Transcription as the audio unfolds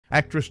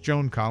Actress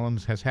Joan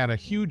Collins has had a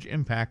huge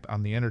impact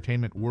on the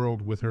entertainment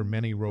world with her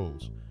many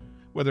roles.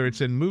 Whether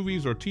it's in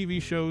movies or TV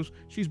shows,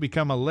 she's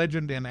become a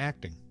legend in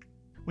acting.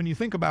 When you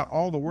think about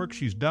all the work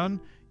she's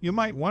done, you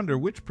might wonder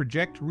which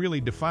project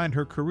really defined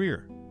her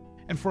career.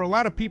 And for a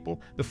lot of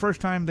people, the first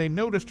time they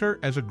noticed her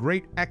as a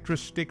great actress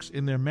sticks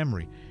in their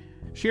memory.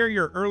 Share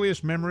your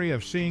earliest memory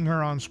of seeing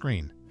her on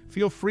screen.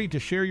 Feel free to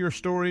share your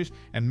stories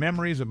and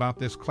memories about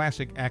this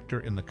classic actor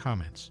in the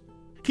comments.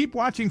 Keep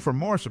watching for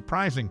more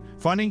surprising,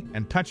 funny,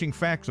 and touching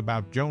facts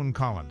about Joan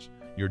Collins.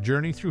 Your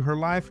journey through her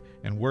life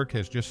and work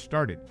has just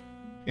started.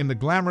 In the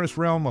glamorous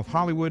realm of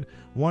Hollywood,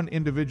 one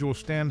individual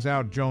stands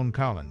out: Joan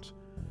Collins.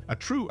 A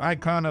true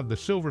icon of the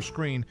silver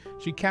screen,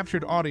 she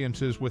captured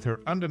audiences with her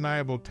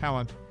undeniable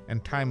talent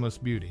and timeless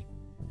beauty.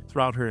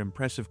 Throughout her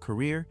impressive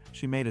career,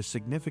 she made a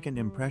significant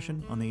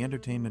impression on the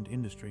entertainment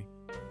industry.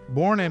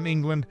 Born in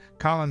England,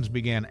 Collins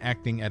began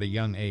acting at a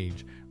young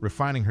age,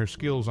 refining her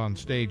skills on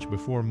stage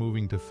before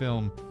moving to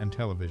film and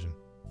television.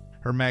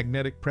 Her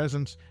magnetic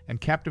presence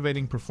and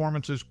captivating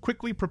performances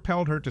quickly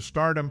propelled her to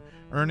stardom,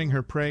 earning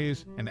her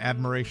praise and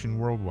admiration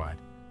worldwide.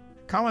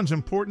 Collins'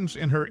 importance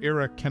in her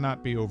era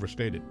cannot be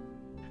overstated.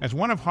 As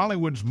one of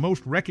Hollywood's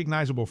most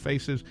recognizable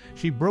faces,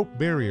 she broke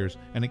barriers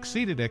and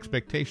exceeded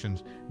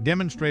expectations,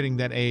 demonstrating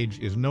that age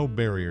is no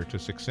barrier to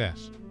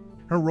success.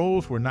 Her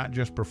roles were not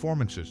just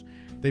performances.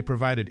 They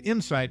provided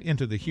insight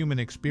into the human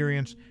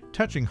experience,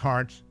 touching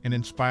hearts and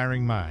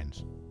inspiring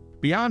minds.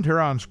 Beyond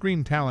her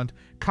on-screen talent,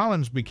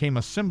 Collins became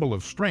a symbol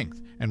of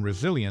strength and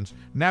resilience,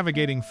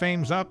 navigating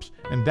fame's ups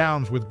and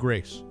downs with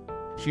grace.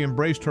 She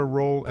embraced her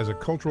role as a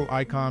cultural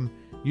icon,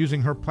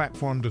 using her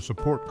platform to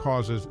support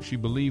causes she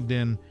believed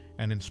in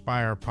and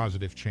inspire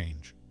positive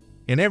change.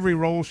 In every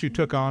role she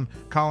took on,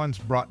 Collins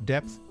brought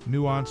depth,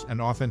 nuance,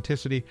 and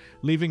authenticity,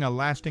 leaving a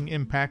lasting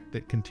impact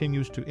that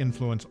continues to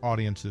influence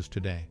audiences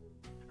today.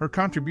 Her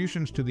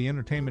contributions to the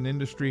entertainment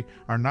industry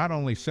are not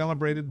only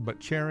celebrated but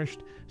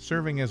cherished,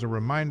 serving as a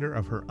reminder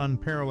of her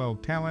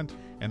unparalleled talent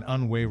and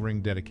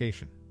unwavering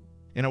dedication.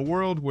 In a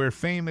world where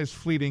fame is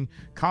fleeting,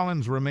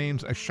 Collins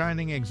remains a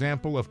shining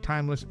example of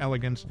timeless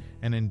elegance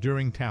and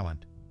enduring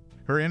talent.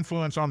 Her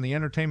influence on the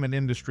entertainment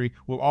industry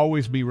will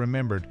always be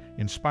remembered,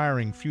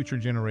 inspiring future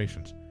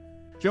generations.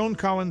 Joan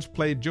Collins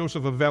played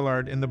Joseph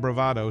Avellard in The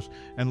Bravados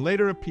and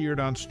later appeared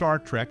on Star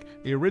Trek,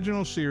 the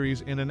original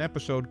series, in an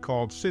episode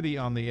called City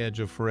on the Edge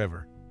of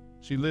Forever.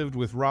 She lived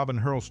with Robin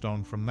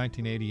Hurlstone from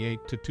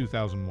 1988 to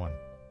 2001.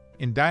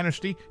 In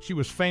Dynasty, she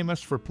was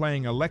famous for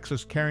playing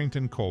Alexis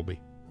Carrington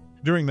Colby.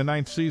 During the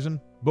 9th season,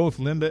 both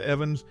Linda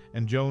Evans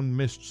and Joan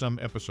missed some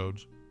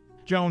episodes.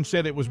 Joan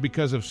said it was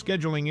because of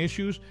scheduling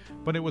issues,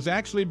 but it was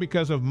actually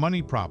because of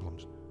money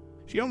problems.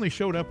 She only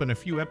showed up in a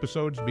few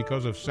episodes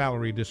because of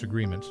salary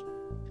disagreements.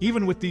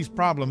 Even with these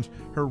problems,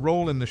 her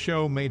role in the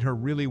show made her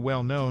really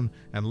well known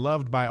and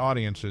loved by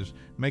audiences,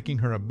 making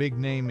her a big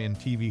name in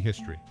TV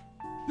history.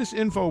 This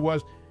info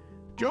was: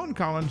 Joan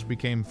Collins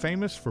became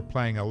famous for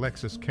playing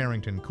Alexis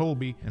Carrington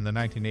Colby in the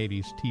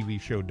 1980s TV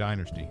show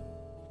Dynasty.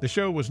 The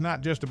show was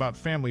not just about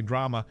family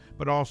drama,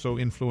 but also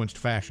influenced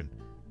fashion.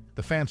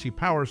 The fancy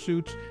power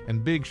suits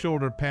and big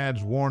shoulder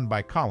pads worn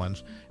by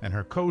Collins and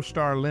her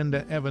co-star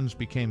Linda Evans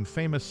became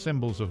famous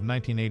symbols of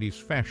 1980s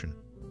fashion.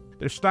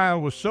 Their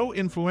style was so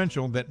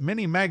influential that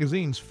many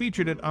magazines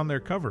featured it on their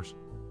covers.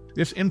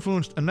 This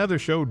influenced another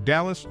show,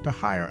 Dallas, to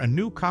hire a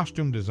new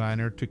costume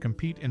designer to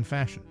compete in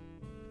fashion.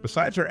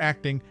 Besides her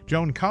acting,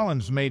 Joan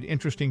Collins made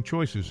interesting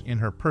choices in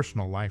her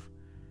personal life.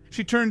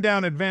 She turned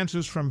down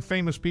advances from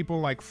famous people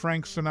like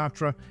Frank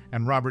Sinatra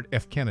and Robert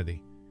F.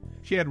 Kennedy.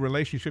 She had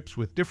relationships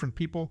with different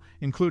people,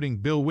 including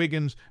Bill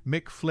Wiggins,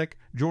 Mick Flick,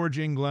 George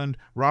England,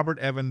 Robert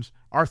Evans,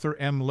 Arthur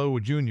M. Lowe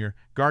Jr.,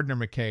 Gardner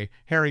McKay,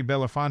 Harry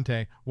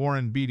Belafonte,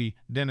 Warren Beatty,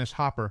 Dennis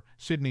Hopper,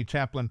 Sidney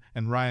Chaplin,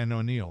 and Ryan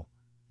O'Neal.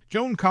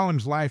 Joan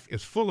Collins' life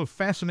is full of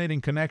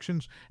fascinating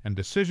connections and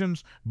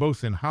decisions,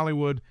 both in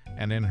Hollywood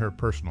and in her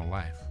personal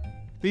life.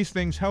 These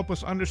things help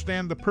us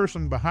understand the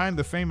person behind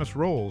the famous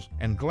roles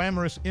and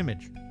glamorous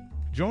image.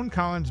 Joan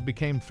Collins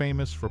became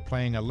famous for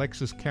playing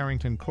Alexis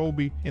Carrington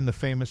Colby in the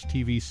famous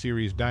TV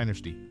series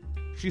Dynasty.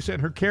 She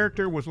said her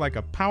character was like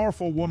a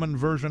powerful woman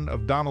version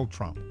of Donald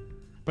Trump.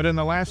 But in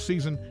the last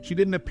season, she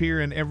didn't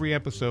appear in every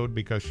episode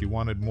because she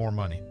wanted more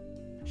money.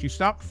 She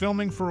stopped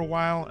filming for a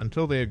while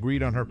until they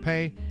agreed on her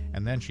pay,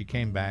 and then she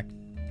came back.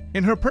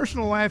 In her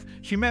personal life,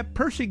 she met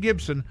Percy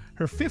Gibson,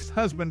 her 5th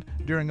husband,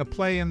 during a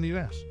play in the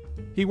U.S.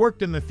 He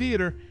worked in the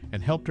theater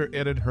and helped her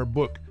edit her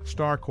book,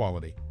 Star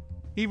Quality.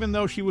 Even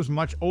though she was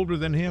much older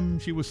than him,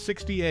 she was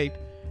 68,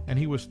 and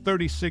he was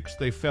 36,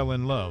 they fell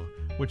in love,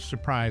 which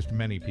surprised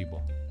many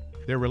people.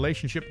 Their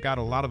relationship got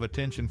a lot of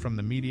attention from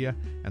the media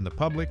and the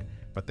public,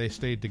 but they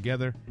stayed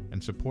together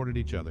and supported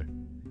each other.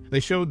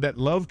 They showed that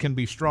love can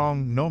be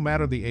strong no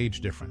matter the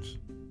age difference.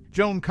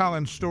 Joan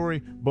Collins'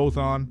 story, both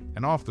on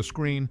and off the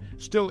screen,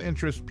 still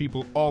interests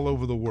people all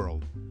over the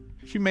world.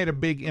 She made a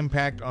big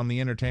impact on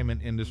the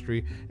entertainment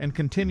industry and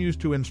continues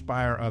to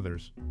inspire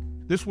others.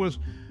 This was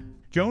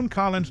Joan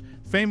Collins,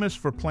 famous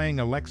for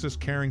playing Alexis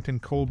Carrington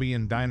Colby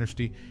in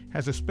Dynasty,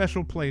 has a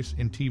special place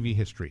in TV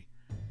history.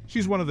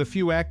 She's one of the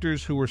few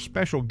actors who were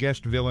special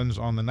guest villains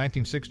on the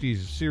 1960s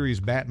series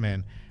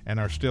Batman and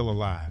are still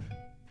alive.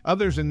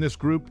 Others in this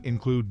group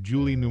include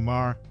Julie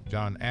Newmar,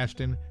 John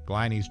Astin,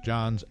 Glynis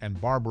Johns,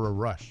 and Barbara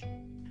Rush.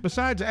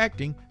 Besides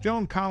acting,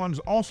 Joan Collins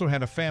also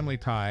had a family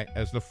tie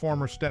as the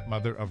former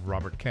stepmother of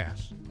Robert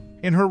Cass.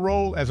 In her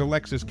role as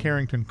Alexis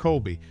Carrington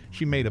Colby,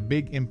 she made a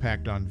big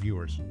impact on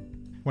viewers.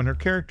 When her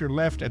character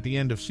left at the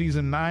end of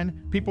season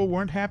 9, people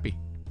weren't happy.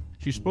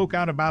 She spoke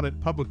out about it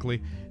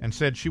publicly and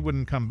said she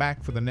wouldn't come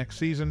back for the next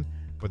season,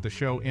 but the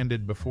show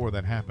ended before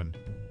that happened.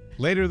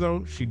 Later,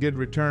 though, she did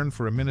return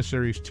for a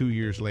miniseries 2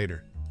 years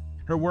later.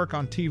 Her work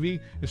on TV,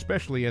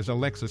 especially as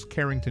Alexis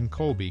Carrington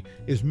Colby,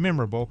 is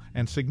memorable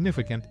and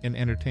significant in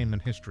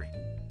entertainment history.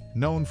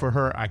 Known for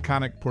her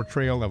iconic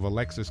portrayal of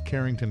Alexis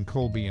Carrington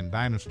Colby in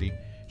Dynasty,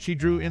 she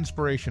drew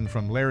inspiration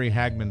from Larry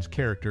Hagman's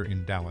character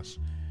in Dallas.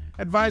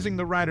 Advising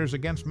the writers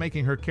against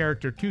making her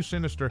character too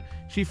sinister,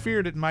 she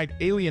feared it might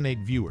alienate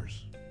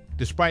viewers.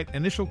 Despite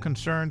initial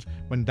concerns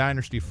when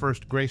Dynasty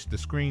first graced the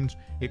screens,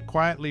 it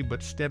quietly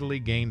but steadily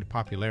gained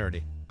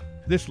popularity.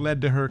 This led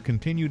to her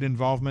continued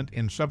involvement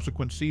in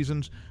subsequent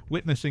seasons,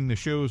 witnessing the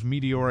show's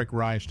meteoric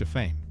rise to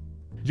fame.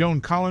 Joan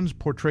Collins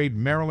portrayed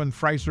Marilyn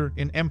Fraser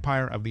in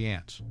Empire of the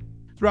Ants.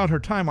 Throughout her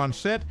time on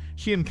set,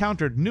 she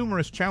encountered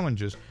numerous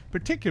challenges,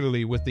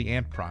 particularly with the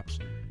ant props.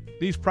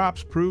 These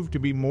props proved to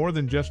be more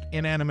than just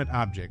inanimate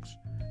objects.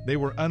 They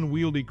were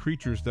unwieldy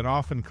creatures that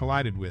often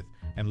collided with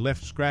and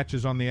left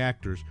scratches on the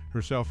actors,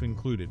 herself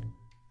included.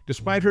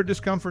 Despite her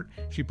discomfort,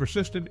 she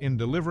persisted in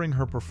delivering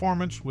her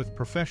performance with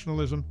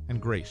professionalism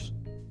and grace.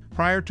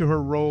 Prior to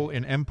her role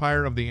in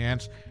Empire of the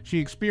Ants, she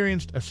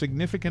experienced a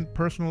significant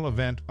personal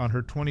event on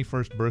her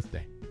 21st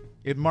birthday.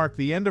 It marked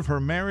the end of her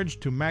marriage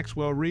to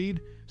Maxwell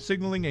Reed,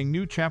 signaling a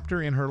new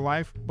chapter in her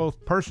life,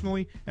 both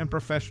personally and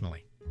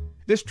professionally.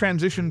 This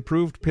transition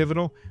proved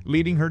pivotal,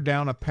 leading her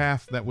down a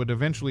path that would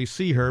eventually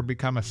see her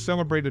become a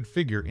celebrated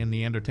figure in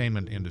the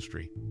entertainment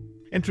industry.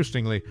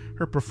 Interestingly,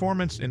 her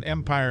performance in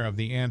Empire of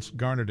the Ants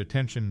garnered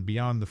attention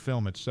beyond the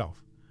film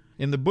itself.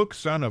 In the book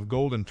Son of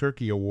Golden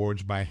Turkey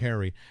Awards by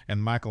Harry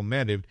and Michael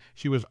Medivh,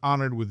 she was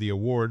honored with the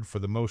award for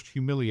the most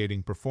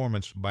humiliating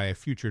performance by a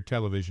future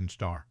television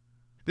star.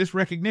 This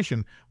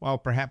recognition, while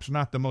perhaps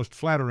not the most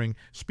flattering,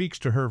 speaks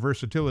to her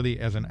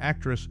versatility as an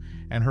actress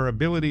and her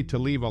ability to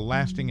leave a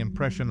lasting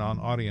impression on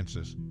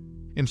audiences.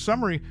 In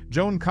summary,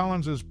 Joan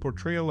Collins's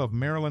portrayal of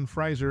Marilyn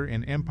Fraser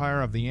in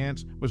Empire of the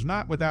Ants was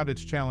not without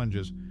its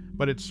challenges,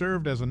 but it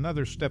served as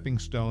another stepping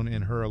stone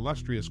in her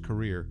illustrious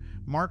career,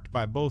 marked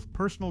by both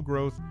personal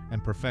growth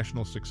and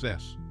professional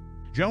success.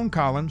 Joan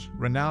Collins,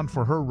 renowned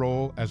for her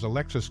role as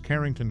Alexis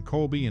Carrington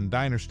Colby in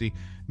Dynasty,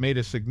 made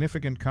a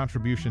significant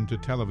contribution to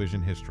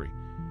television history.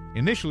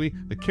 Initially,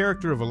 the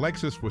character of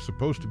Alexis was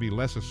supposed to be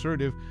less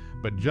assertive,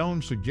 but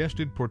Joan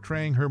suggested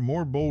portraying her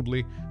more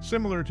boldly,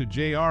 similar to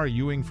J.R.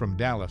 Ewing from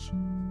Dallas.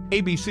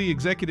 ABC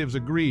executives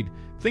agreed,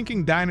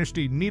 thinking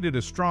Dynasty needed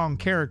a strong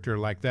character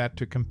like that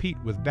to compete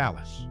with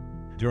Dallas.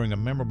 During a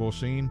memorable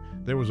scene,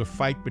 there was a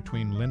fight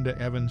between Linda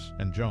Evans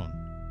and Joan.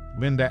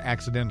 Linda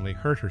accidentally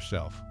hurt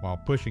herself while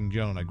pushing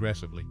Joan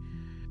aggressively.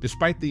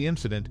 Despite the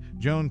incident,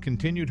 Joan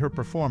continued her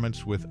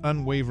performance with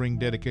unwavering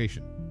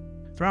dedication.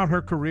 Throughout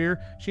her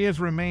career, she has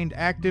remained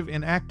active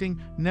in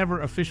acting,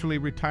 never officially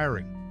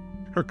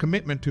retiring. Her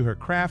commitment to her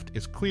craft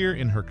is clear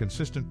in her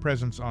consistent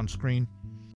presence on screen.